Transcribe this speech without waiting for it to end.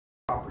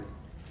property.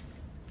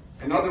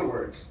 In other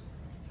words,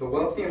 the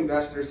wealthy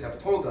investors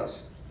have told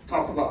us,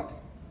 tough luck.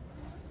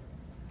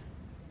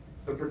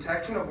 The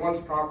protection of one's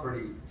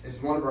property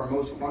is one of our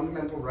most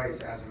fundamental rights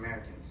as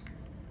Americans.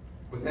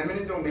 With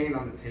eminent domain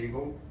on the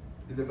table,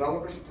 the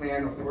developer's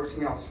plan of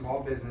forcing out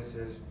small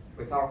businesses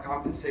without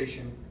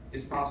compensation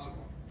is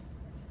possible.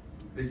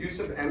 The use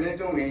of eminent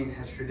domain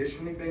has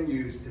traditionally been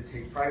used to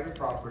take private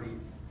property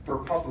for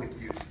public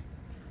use.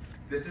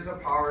 This is a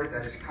power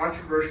that is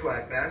controversial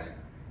at best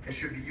and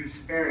should be used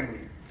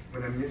sparingly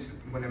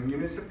when a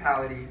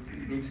municipality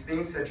needs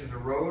things such as a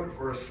road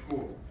or a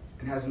school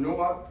and has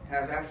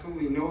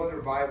absolutely no other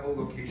viable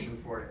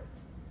location for it.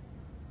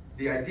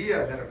 The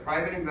idea that a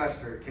private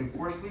investor can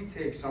forcibly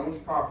take someone's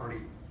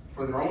property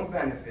for their own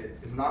benefit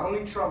is not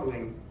only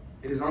troubling,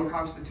 it is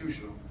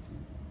unconstitutional.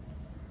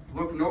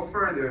 Look no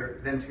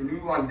further than to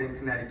New London,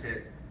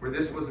 Connecticut, where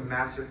this was a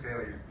massive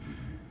failure.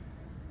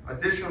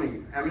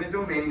 Additionally, eminent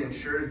domain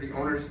ensures the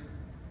owner's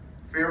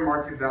fair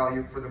market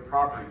value for the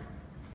property.